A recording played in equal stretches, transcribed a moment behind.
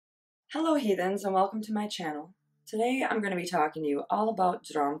Hello heathens and welcome to my channel. Today I'm going to be talking to you all about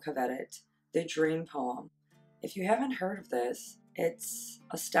Draumkvedet, the dream poem. If you haven't heard of this, it's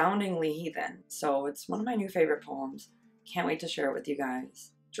astoundingly heathen, so it's one of my new favorite poems. Can't wait to share it with you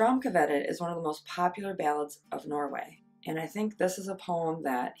guys. Draumkvedet is one of the most popular ballads of Norway, and I think this is a poem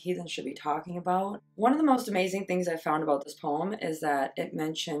that heathens should be talking about. One of the most amazing things I found about this poem is that it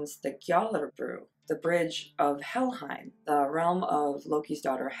mentions the Gjallarbrú, the bridge of Helheim, the realm of Loki's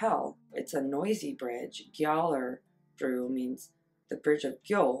daughter Hel. It's a noisy bridge. Gjallarbrú means the bridge of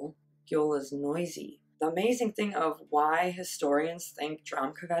Gjöll. Gjöll is noisy. The amazing thing of why historians think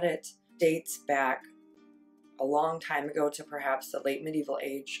Draumkvedet dates back a long time ago to perhaps the late medieval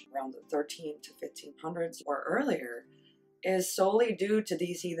age, around the 13 to 1500s or earlier, is solely due to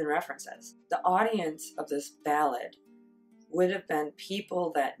these heathen references. The audience of this ballad would have been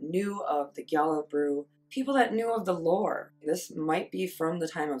people that knew of the Gjallarbrú, people that knew of the lore. This might be from the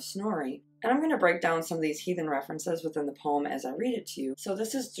time of Snorri, and I'm going to break down some of these heathen references within the poem as I read it to you. So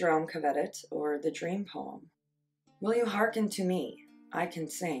this is Draumkvedet, or the dream poem. Will you hearken to me? I can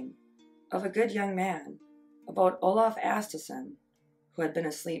sing of a good young man, about Olaf Astason, who had been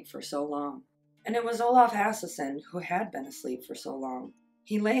asleep for so long. And it was Olaf Astason who had been asleep for so long.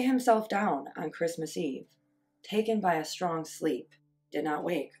 He lay himself down on Christmas Eve, taken by a strong sleep, did not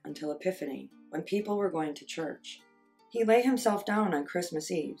wake until Epiphany, when people were going to church. He lay himself down on Christmas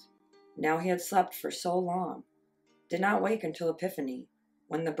Eve. Now he had slept for so long, did not wake until Epiphany,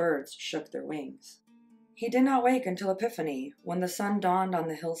 when the birds shook their wings. He did not wake until Epiphany, when the sun dawned on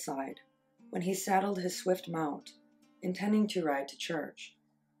the hillside, when he saddled his swift mount, intending to ride to church.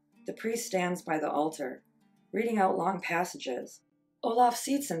 The priest stands by the altar, reading out long passages. Olaf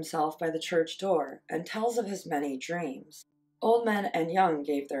seats himself by the church door and tells of his many dreams. Old men and young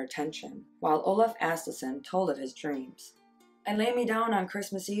gave their attention, while Olaf Astason told of his dreams. I lay me down on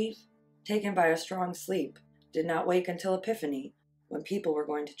Christmas Eve, taken by a strong sleep, did not wake until Epiphany, when people were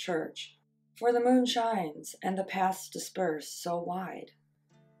going to church. For the moon shines, and the paths disperse so wide.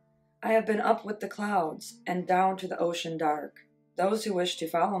 I have been up with the clouds, and down to the ocean dark. Those who wish to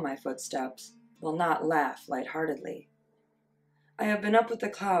follow my footsteps will not laugh lightheartedly. I have been up with the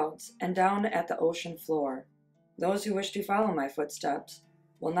clouds, and down at the ocean floor. Those who wish to follow my footsteps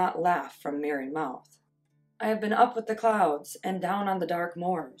will not laugh from merry mouth. I have been up with the clouds, and down on the dark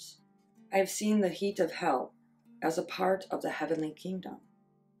moors. I have seen the heat of hell, as a part of the heavenly kingdom.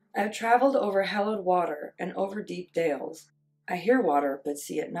 I have traveled over hallowed water, and over deep dales. I hear water, but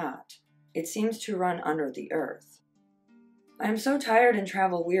see it not. It seems to run under the earth. I am so tired and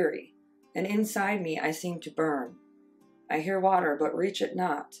travel weary, and inside me I seem to burn. I hear water, but reach it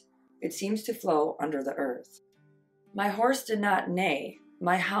not. It seems to flow under the earth. My horse did not neigh,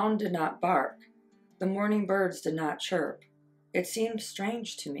 my hound did not bark, the morning birds did not chirp. It seemed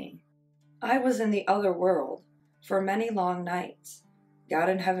strange to me. I was in the other world for many long nights. God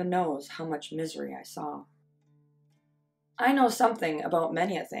in heaven knows how much misery I saw. I know something about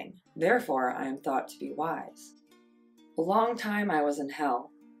many a thing, therefore I am thought to be wise. A long time I was in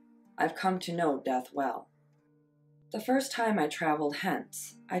hell. I've come to know death well. The first time I traveled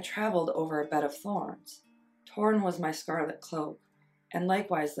hence, I traveled over a bed of thorns. Torn was my scarlet cloak, and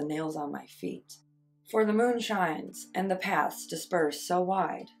likewise the nails on my feet. For the moon shines, and the paths disperse so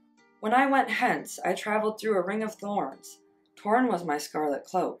wide. When I went hence, I traveled through a ring of thorns. Torn was my scarlet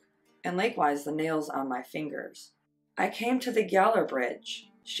cloak, and likewise the nails on my fingers. I came to the Gjallarbrú.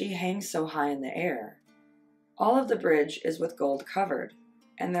 She hangs so high in the air. All of the bridge is with gold covered,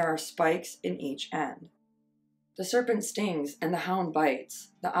 and there are spikes in each end. The serpent stings, and the hound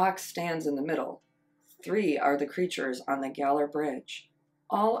bites. The ox stands in the middle. 3 are the creatures on the Gjallarbrú.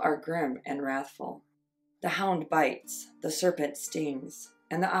 All are grim and wrathful. The hound bites, the serpent stings,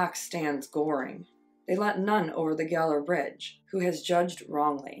 and the ox stands goring. They let none over the Gjallarbrú, who has judged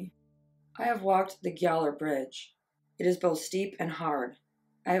wrongly. I have walked the Gjallarbrú. It is both steep and hard.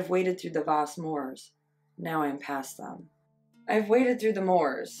 I have waded through the vast moors. Now I am past them. I have waded through the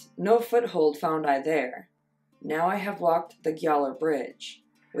moors. No foothold found I there. Now I have walked the Gjallarbrú,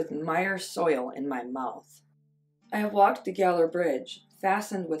 with mire soil in my mouth. I have walked the Gjallarbrú,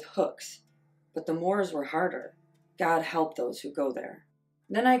 fastened with hooks, but the moors were harder. God help those who go there.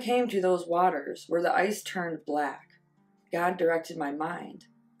 Then I came to those waters where the ice turned black. God directed my mind.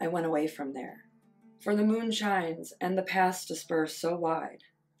 I went away from there. For the moon shines, and the paths disperse so wide.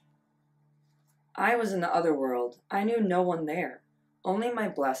 I was in the other world. I knew no one there, only my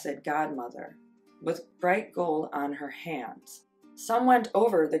blessed godmother, with bright gold on her hands. Some went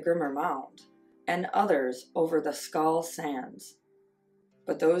over the grimmer mound, and others over the skull sands.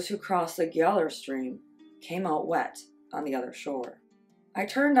 But those who crossed the Gjallar stream came out wet on the other shore. I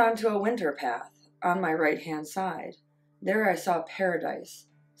turned onto a winter path on my right-hand side. There I saw paradise,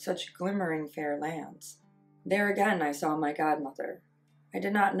 such glimmering fair lands. There again I saw my godmother. I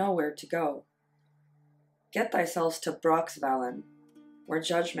did not know where to go. Get thyself to Broxvallen, where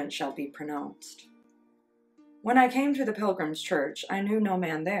judgment shall be pronounced. When I came to the pilgrim's church, I knew no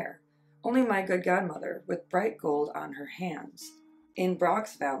man there, only my good godmother, with bright gold on her hands. In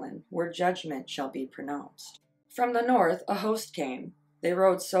Broxvallen, where judgment shall be pronounced. From the north a host came. They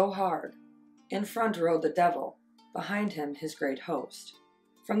rode so hard. In front rode the devil, behind him his great host.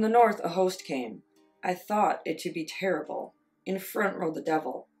 From the north a host came. I thought it to be terrible. In front rode the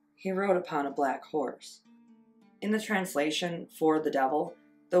devil. He rode upon a black horse. In the translation for the devil,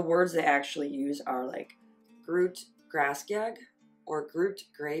 the words they actually use are like Groot Grasgag or Groot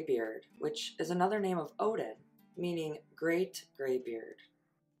Greybeard, which is another name of Odin, meaning great greybeard.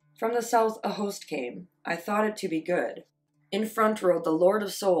 From the south a host came. I thought it to be good. In front rode the Lord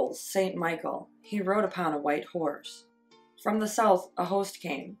of Souls, Saint Michael. He rode upon a white horse. From the south a host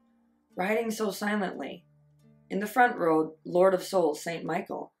came, riding so silently. In the front rode Lord of Souls, Saint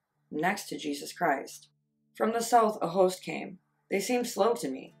Michael, next to Jesus Christ. From the south a host came. They seemed slow to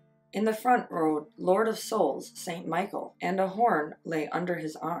me. In the front rode Lord of Souls, Saint Michael, and a horn lay under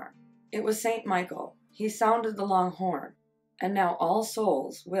his arm. It was Saint Michael. He sounded the long horn, and now all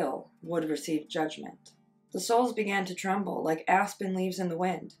souls would receive judgment. The souls began to tremble like aspen leaves in the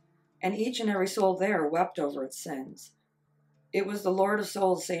wind, and each and every soul there wept over its sins. It was the Lord of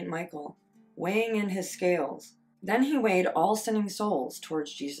Souls, Saint Michael, weighing in his scales. Then he weighed all sinning souls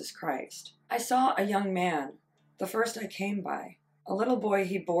towards Jesus Christ. I saw a young man, the first I came by. A little boy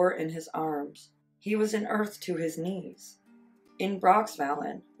he bore in his arms. He was in earth to his knees. In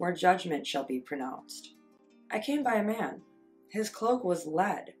Broxvallen, where judgment shall be pronounced. I came by a man. His cloak was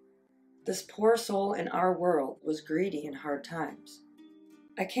lead. This poor soul in our world was greedy in hard times.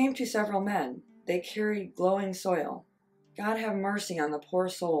 I came to several men. They carried glowing soil. God have mercy on the poor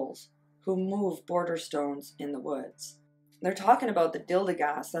souls who move border stones in the woods. They're talking about the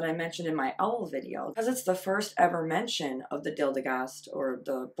Dildagast that I mentioned in my owl video, because it's the first ever mention of the Dildagast, or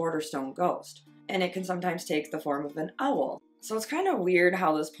the border stone ghost, and it can sometimes take the form of an owl. So it's kind of weird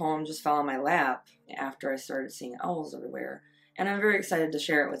how this poem just fell on my lap after I started seeing owls everywhere, and I'm very excited to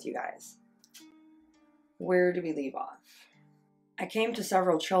share it with you guys. Where do we leave off? I came to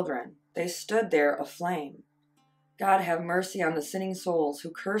several children. They stood there aflame. God have mercy on the sinning souls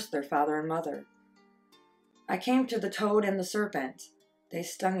who cursed their father and mother. I came to the toad and the serpent. They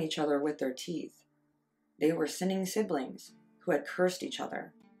stung each other with their teeth. They were sinning siblings who had cursed each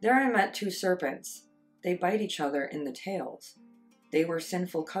other. There I met two serpents. They bite each other in the tails. They were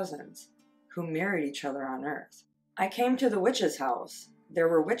sinful cousins who married each other on earth. I came to the witch's house. There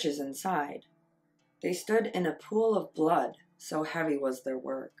were witches inside. They stood in a pool of blood, so heavy was their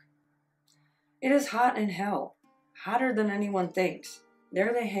work. It is hot in hell, hotter than anyone thinks.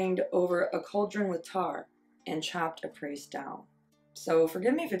 There they hanged over a cauldron with tar and chopped a priest down. So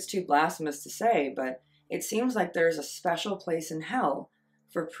forgive me if it's too blasphemous to say, but it seems like there's a special place in hell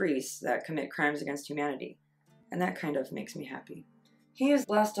for priests that commit crimes against humanity, and that kind of makes me happy. He is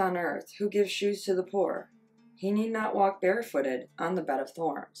blessed on earth who gives shoes to the poor. He need not walk barefooted on the bed of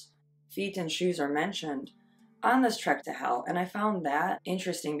thorns. Feet and shoes are mentioned on this trek to hell, and I found that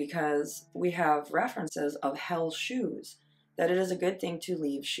interesting because we have references of hell shoes, that it is a good thing to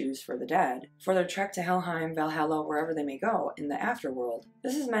leave shoes for the dead, for their trek to Helheim, Valhalla, wherever they may go in the afterworld.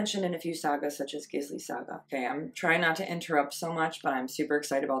 This is mentioned in a few sagas such as Gisli Saga. Okay, I'm trying not to interrupt so much, but I'm super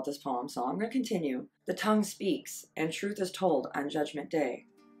excited about this poem, so I'm going to continue. The tongue speaks, and truth is told on Judgment Day.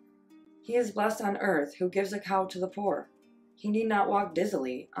 He is blessed on earth who gives a cow to the poor. He need not walk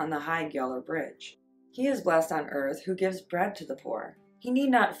dizzily on the high Gjallarbrú. He is blessed on earth who gives bread to the poor. He need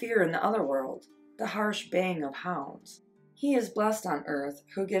not fear in the other world the harsh baying of hounds. He is blessed on earth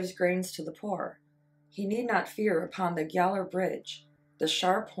who gives grains to the poor. He need not fear upon the Gjallarbrú the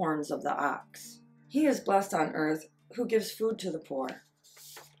sharp horns of the ox. He is blessed on earth who gives food to the poor.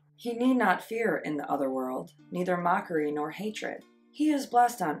 He need not fear in the other world, neither mockery nor hatred. He is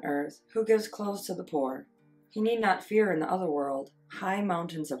blessed on earth who gives clothes to the poor. He need not fear in the other world high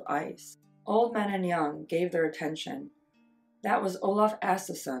mountains of ice. Old men and young gave their attention. That was Olaf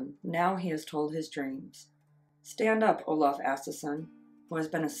Assason. Now he has told his dreams. Stand up, Olaf Assason, who has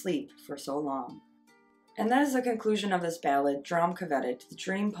been asleep for so long. And that is the conclusion of this ballad, Draumkvedet, the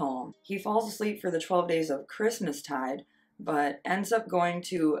dream poem. He falls asleep for the 12 days of Christmastide, but ends up going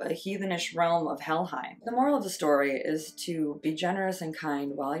to a heathenish realm of Helheim. The moral of the story is to be generous and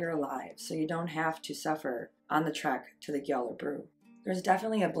kind while you're alive, so you don't have to suffer on the trek to the Gjallarbrú. There's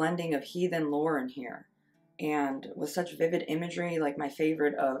definitely a blending of heathen lore in here, and with such vivid imagery, like my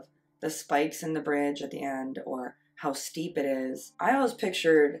favorite of the spikes in the bridge at the end, or how steep it is. I always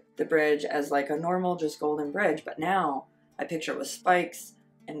pictured the bridge as like a normal, just golden bridge, but now I picture it with spikes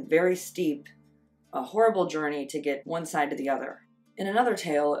and very steep, a horrible journey to get one side to the other. In another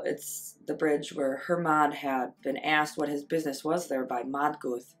tale, it's the bridge where Hermod had been asked what his business was there by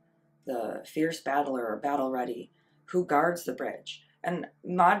Modguth, the fierce battler or battle-ready, who guards the bridge. And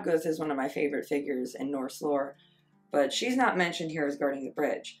Modguth is one of my favorite figures in Norse lore, but she's not mentioned here as guarding the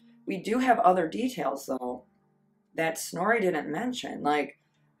bridge. We do have other details, though, that Snorri didn't mention. Like,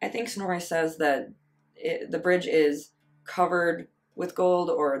 I think Snorri says that the bridge is covered with gold,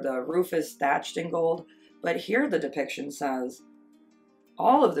 or the roof is thatched in gold, but here the depiction says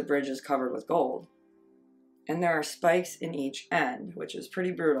all of the bridge is covered with gold, and there are spikes in each end, which is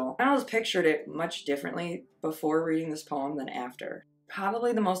pretty brutal. I always pictured it much differently before reading this poem than after.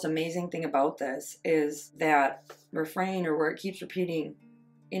 Probably the most amazing thing about this is that refrain, or where it keeps repeating,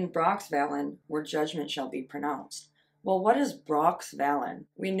 in Broxvalen, where judgment shall be pronounced. Well, what is Broxvalen?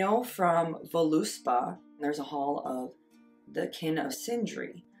 We know from Voluspa, there's a hall of the kin of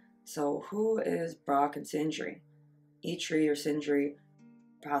Sindri. So who is Brock and Sindri? Eitri or Sindri,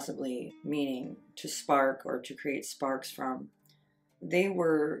 possibly meaning to spark or to create sparks from. They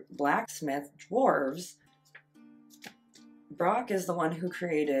were blacksmith dwarves. Brock is the one who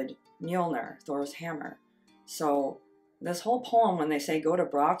created Mjolnir, Thor's hammer. So this whole poem, when they say go to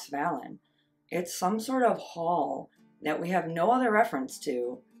Broxvalen, it's some sort of hall that we have no other reference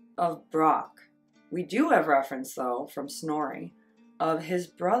to of Brock. We do have reference, though, from Snorri, of his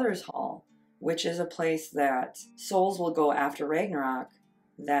brother's hall, which is a place that souls will go after Ragnarok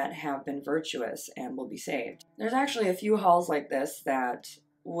that have been virtuous and will be saved. There's actually a few halls like this that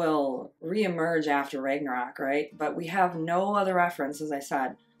will re-emerge after Ragnarok, right? But we have no other reference, as I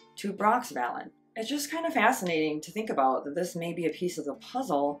said, to Broxvalen. It's just kind of fascinating to think about that this may be a piece of the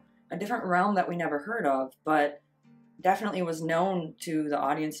puzzle, a different realm that we never heard of, but definitely was known to the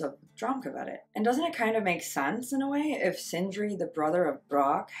audience of Draumkvedet. And doesn't it kind of make sense in a way? If Sindri, the brother of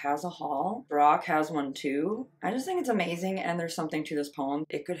Brock, has a hall, Brock has one too. I just think it's amazing, and there's something to this poem.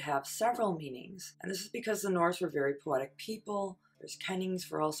 It could have several meanings, and this is because the Norse were very poetic people. There's kennings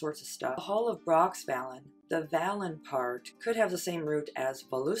for all sorts of stuff. The Hall of Broxvalen, the Valen part, could have the same root as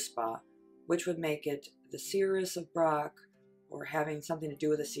Voluspa, which would make it the Cirrus of Brock, or having something to do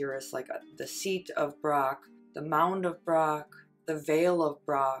with the Cirrus, like the seat of Brock, the mound of Brock, the Vale of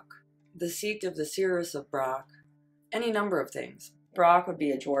Brock, the seat of the Cirrus of Brock, any number of things. Brock would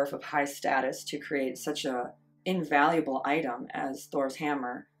be a dwarf of high status to create such a invaluable item as Thor's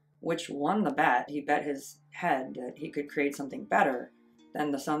hammer, which won the bet. He bet his head that he could create something better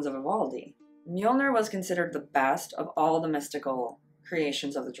than the sons of Ivaldi. Mjolnir was considered the best of all the mystical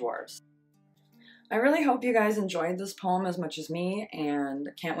creations of the dwarves. I really hope you guys enjoyed this poem as much as me, and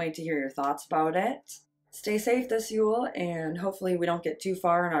can't wait to hear your thoughts about it. Stay safe this Yule, and hopefully we don't get too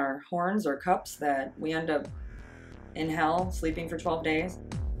far in our horns or cups that we end up in hell sleeping for 12 days.